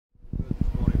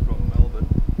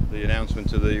the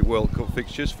announcement of the World Cup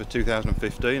fixtures for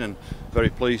 2015, and very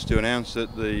pleased to announce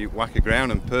that the WACA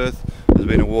ground in Perth has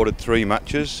been awarded 3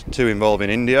 matches, 2 involving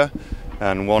India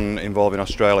and 1 involving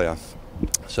Australia.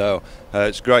 So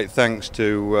it's great thanks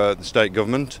to the state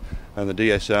government and the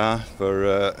DSR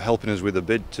for helping us with the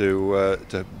bid to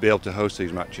be able to host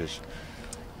these matches.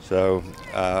 So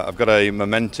I've got a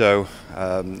memento,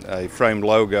 a framed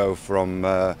logo from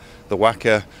the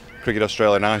WACA, Cricket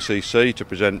Australia and ICC to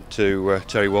present to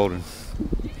Terry Waldron.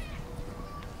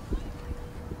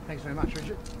 Thanks very much,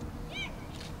 Richard.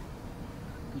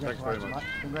 Thanks very much. Mate.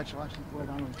 Congratulations, well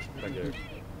done. Thank you.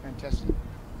 Fantastic.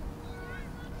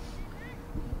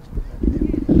 Do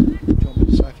you want me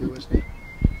to say a few words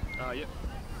now? Yep.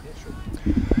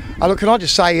 Look, can I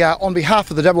just say, on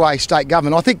behalf of the WA State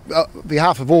Government, I think on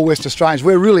behalf of all West Australians,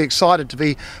 we're really excited to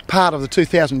be part of the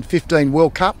 2015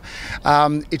 World Cup.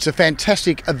 It's a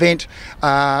fantastic event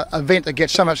that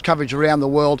gets so much coverage around the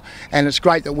world, and it's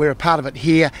great that we're a part of it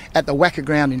here at the WACA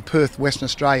ground in Perth, Western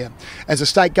Australia. As a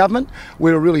State Government,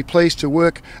 we're really pleased to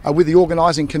work with the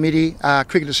organising committee,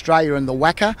 Cricket Australia and the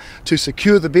WACA, to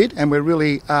secure the bid, and we're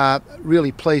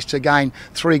really pleased to gain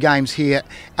 3 games here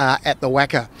at the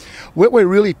WACA. What we're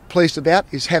really pleased about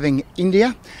is having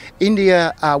India,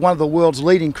 one of the world's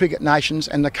leading cricket nations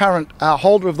and the current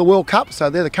holder of the World Cup, so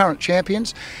they're the current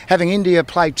champions. Having India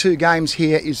play 2 games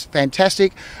here is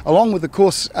fantastic, along with, of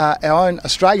course, our own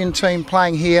Australian team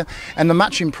playing here and the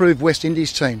much improved West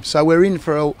Indies team. So we're in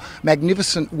for a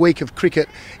magnificent week of cricket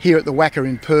here at the WACA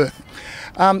in Perth.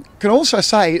 Can also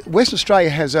say Western Australia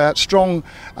has a strong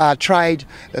trade,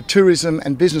 tourism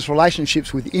and business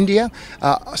relationships with India.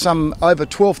 Some over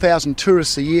 12,000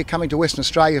 tourists a year coming to Western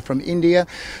Australia from India.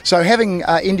 So having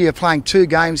India playing 2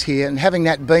 games here and having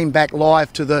that beam back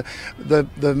live to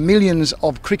the millions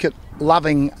of cricket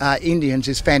loving Indians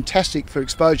is fantastic for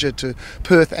exposure to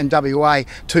Perth and WA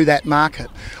to that market.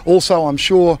 Also, I'm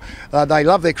sure they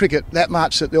love their cricket that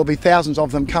much that there'll be thousands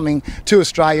of them coming to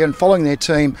Australia and following their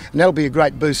team, and that'll be a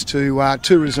great boost to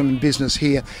tourism and business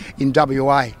here in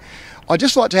WA. I'd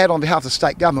just like to add on behalf of the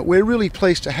State Government, we're really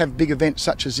pleased to have big events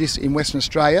such as this in Western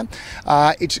Australia.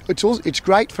 It's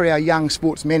great for our young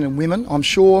sportsmen and women. I'm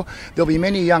sure there'll be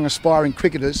many young aspiring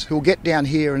cricketers who'll get down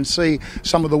here and see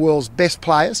some of the world's best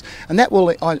players, and that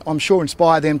will, I'm sure,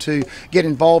 inspire them to get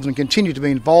involved and continue to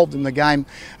be involved in the game.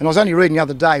 And I was only reading the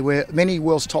other day where many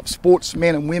world's top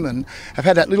sportsmen and women have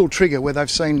had that little trigger where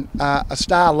they've seen a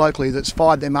star locally that's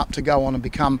fired them up to go on and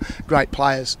become great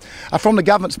players. From the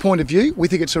government's point of view, we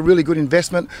think it's a really good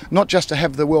investment, not just to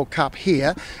have the World Cup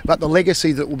here, but the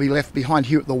legacy that will be left behind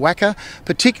here at the WACA,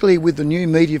 particularly with the new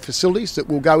media facilities that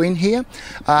will go in here.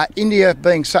 India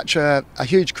being such a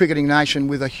huge cricketing nation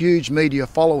with a huge media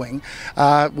following,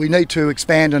 we need to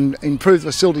expand and improve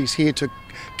the facilities here to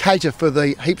cater for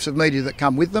the heaps of media that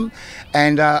come with them,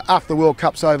 and after the World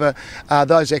Cup's over,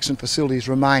 those excellent facilities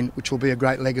remain, which will be a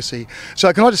great legacy.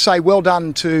 So can I just say well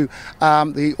done to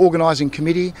the organising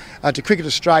committee, to Cricket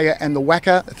Australia and the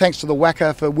WACA. Thanks to the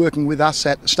WACA for working with us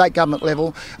at the state government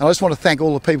level, and I just want to thank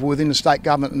all the people within the state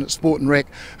government and at Sport and Rec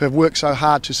who have worked so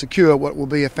hard to secure what will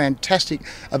be a fantastic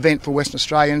event for Western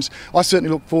Australians. I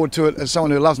certainly look forward to it as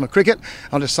someone who loves my cricket.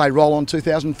 I'll just say roll on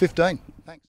 2015.